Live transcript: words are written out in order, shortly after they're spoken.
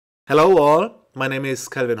Hello all, my name is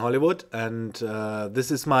Calvin Hollywood and this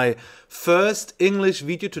is my first English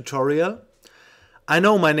video tutorial. I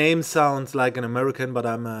know my name sounds like an American, but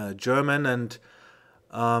I'm a German and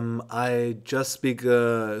I just speak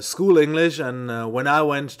school English, and when I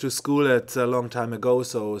went to school it's a long time ago,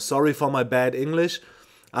 so sorry for my bad English.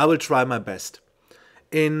 I will try my best.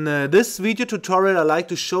 In this video tutorial I like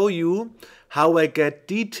to show you how I get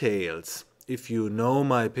details. If you know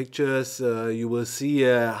my pictures, you will see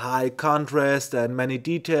a high contrast and many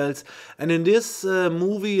details. And in this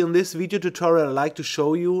in this video tutorial, I like to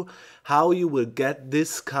show you how you will get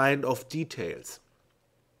this kind of details.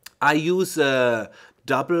 I use a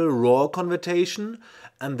double raw conversion,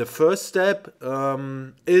 and the first step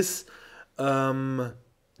is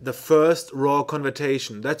the first raw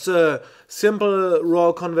conversion. That's a simple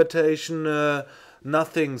raw conversion,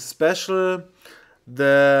 nothing special.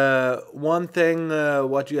 The one thing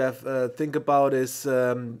what you have think about is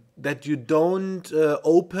that you don't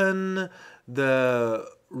open the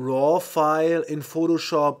raw file in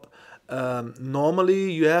Photoshop.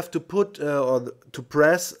 Normally you have to put or to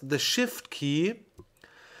press the Shift key,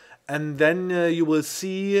 and then you will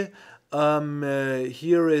see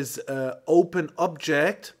here is open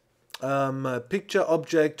object. Picture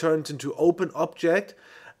object turns into open object,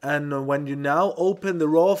 and when you now open the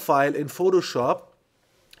raw file in Photoshop,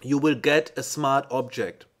 you will get a smart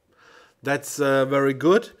object. That's very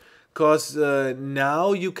good, because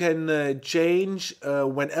now you can change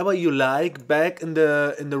whenever you like back in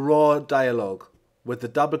the raw dialog. With the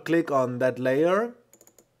double click on that layer,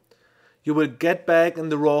 you will get back in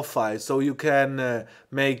the raw file, so you can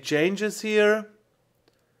make changes here.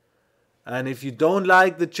 And if you don't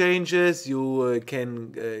like the changes, you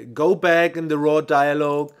can go back in the raw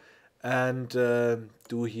dialog and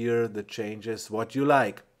do here the changes what you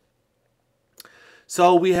like.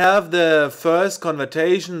 So we have the first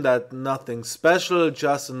conversion, that nothing special,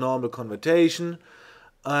 just a normal conversion.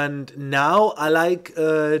 And now I like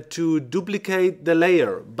to duplicate the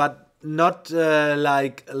layer, but not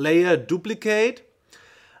like layer duplicate.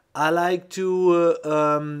 I like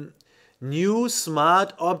to new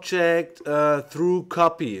smart object through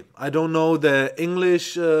copy. I don't know the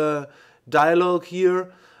English dialog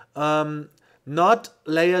here. Not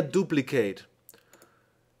layer duplicate.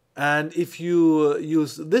 And if you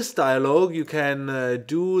use this dialog, you can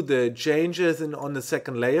do the changes on the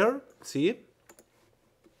second layer. See?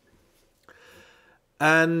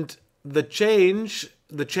 And the changes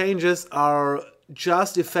are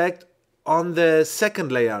just effect on the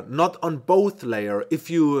second layer, not on both layers. If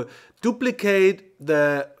you duplicate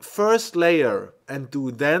the first layer and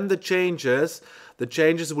do then the changes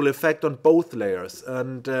will affect on both layers.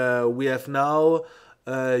 And we have now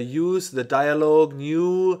use the dialog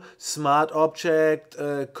new smart object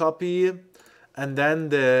copy, and then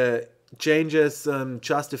the changes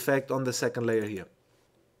just effect on the second layer here.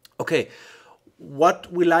 Okay,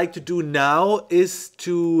 what we like to do now is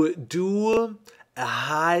to do a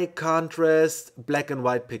high contrast black and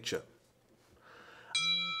white picture.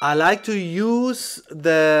 I like to use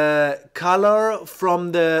the color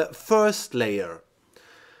from the first layer.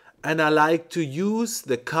 And I like to use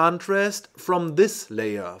the contrast from this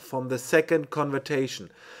layer, from the second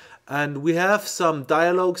conversion. And we have some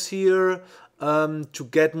dialogues here to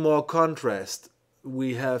get more contrast.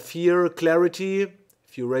 We have here clarity,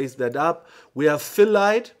 if you raise that up. We have fill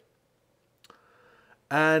light.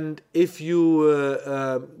 And if you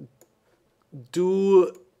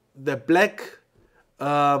do the black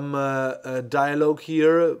dialogue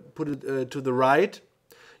here, put it to the right,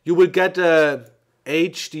 you will get a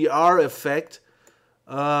HDR effect,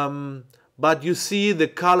 but you see the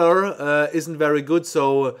color isn't very good,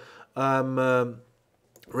 so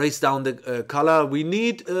raise down the color. We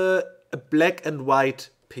need a black and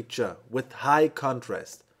white picture with high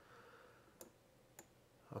contrast.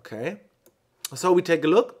 Okay, so we take a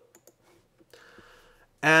look,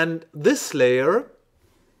 and this layer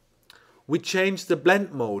we change the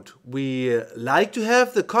blend mode. We like to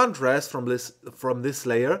have the contrast from this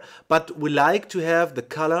layer, but we like to have the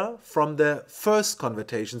color from the first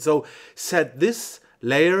conversion. So set this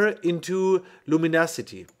layer into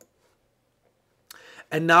luminosity.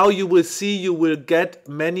 And now you will see you will get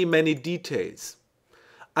many details.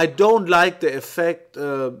 I don't like the effect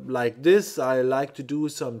like this. I like to do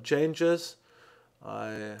some changes.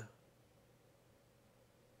 I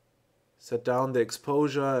set down the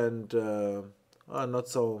exposure and not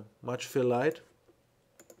so much fill light.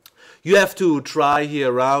 You have to try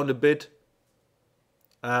here around a bit,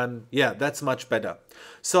 and yeah, that's much better.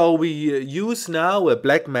 So we use now a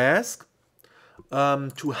black mask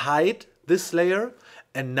to hide this layer,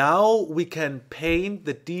 And now we can paint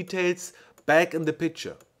the details back in the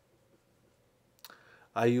picture.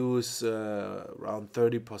 I use around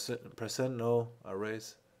 30%, no, I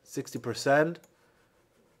raise 60%.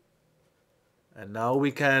 And now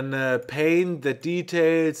we can paint the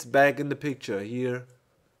details back in the picture here.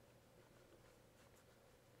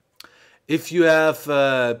 If you have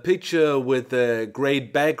a picture with a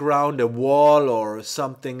great background, a wall or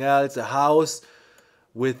something else, a house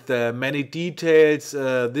with many details,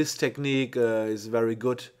 this technique is very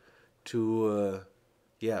good to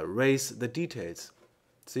raise the details.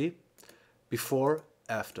 See? Before,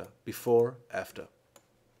 after, before, after.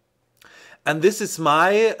 And this is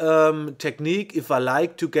my technique if I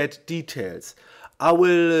like to get details. I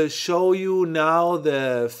will show you now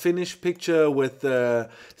the finished picture with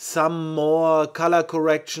some more color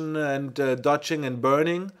correction and dodging and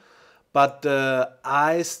burning. But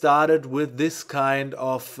I started with this kind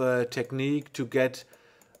of technique to get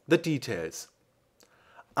the details.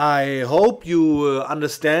 I hope you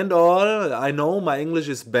understand all. I know my English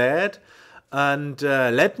is bad. And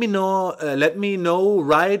let me know,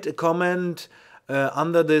 write a comment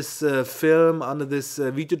under this film, under this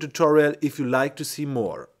video tutorial if you like to see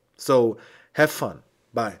more. So have fun.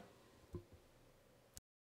 Bye.